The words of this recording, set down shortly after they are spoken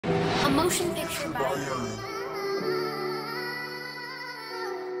Motion picture by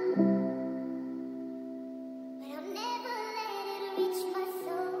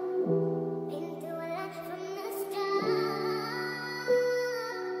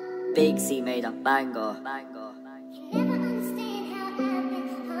Big C made a banger.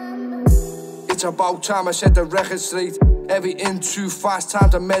 It's about time I set the record straight. Everything too fast, time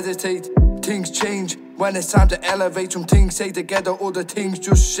to meditate. Things change when it's time to elevate. Some things stay together, other things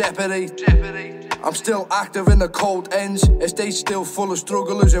just separate. I'm still active in the cold ends. Estate's still full of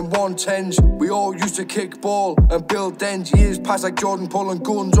strugglers and 110s. We all used to kick ball and build ends. Years past like Jordan pulling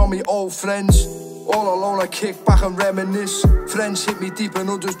guns on me old friends. All alone I kick back and reminisce. Friends hit me deep and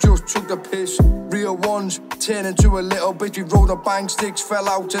others just took the piss. Real ones turn into a little bitch. We rode the bang sticks, fell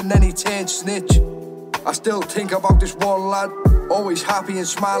out and then he turned snitch. I still think about this one lad. Always happy and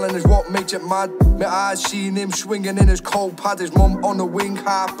smiling is what makes it mad. My eyes seen him swinging in his cold pad. His mum on the wing,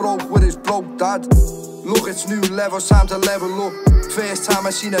 half broke with his broke dad. Look, it's new levels, time to level up. First time I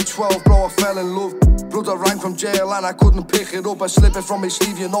seen a 12, bro, I fell in love. Brother rang from jail and I couldn't pick it up. I slip it from his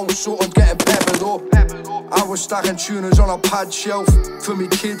sleeve, you know something's getting peppered up. I was stacking tuners on a pad shelf for me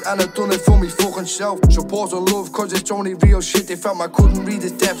kid and I done it for me fucking self. Support and love cause it's only real shit. They felt I couldn't read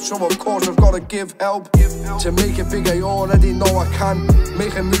his depth, so of course I've gotta give help. To make it big I already know I can.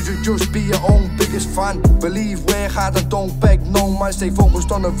 Making music, just be your own biggest fan. Believe, work hard and don't beg no man. Stay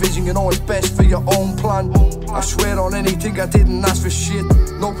focused on the vision, you know it's best for your own plan. I swear on anything, I didn't ask for shit.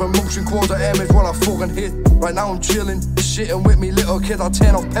 No promotion, quarter M is what I fucking hit. Right now I'm chilling, sitting with me little kid. I'll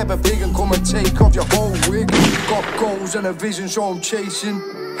turn off Peppa Pig and come and take off your whole wig. Got goals and a vision, so I'm chasing.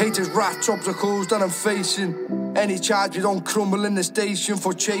 Haters, rats, obstacles that I'm facing. Any charge, you don't crumble in the station.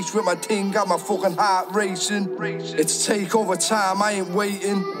 For chase with my ting, got my fucking heart racing. It's takeover time, I ain't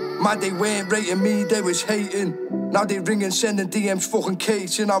waiting. Mad they weren't rating me, they was hating. Now they ringing, sending DMs, fucking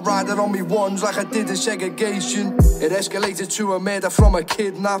casing. I ride it on me ones like I did in segregation. It escalated to a murder from a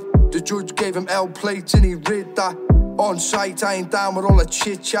kidnap. The judge gave him L plates and he read that. On site, I ain't down with all the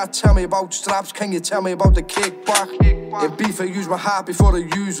chit chat. Tell me about straps, can you tell me about the kickback? In beef I use my heart before I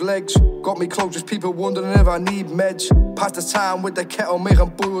use legs. Got me closest people wondering if I need meds. Pass the time with the kettle making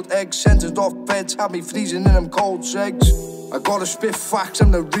boiled eggs. Sentenced off beds, had me freezing in them cold segs. I gotta spit facts,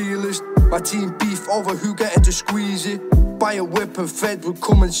 I'm the realist. My team beef over who getting to squeeze it. Buy a whip and Fed would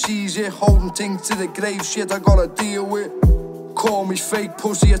come and seize it. Holding things to the grave, shit I gotta deal with. Call me fake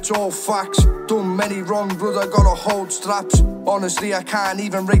pussy, it's all facts. Done many wrong, brother, gotta hold straps. Honestly, I can't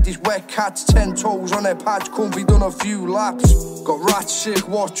even rate these wet cats. 10 toes on their patch, comfy, done a few laps. Got rats sick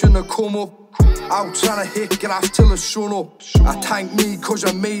watching the come up. Out trying to hit grass till the sun up. I thank me cause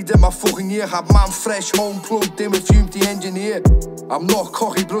I made it my fucking year. Had man fresh home plugged in with Fume the engineer. I'm not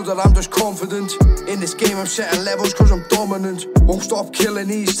cocky, brother, I'm just confident. In this game I'm setting levels cause I'm dominant. Won't stop killing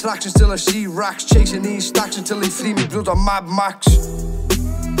these tracks until I see racks. Chasing these stacks until they free me, brother, Mad Max.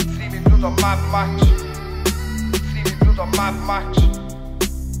 Free me, brother, Mad Max. Free me, brother, Mad Max.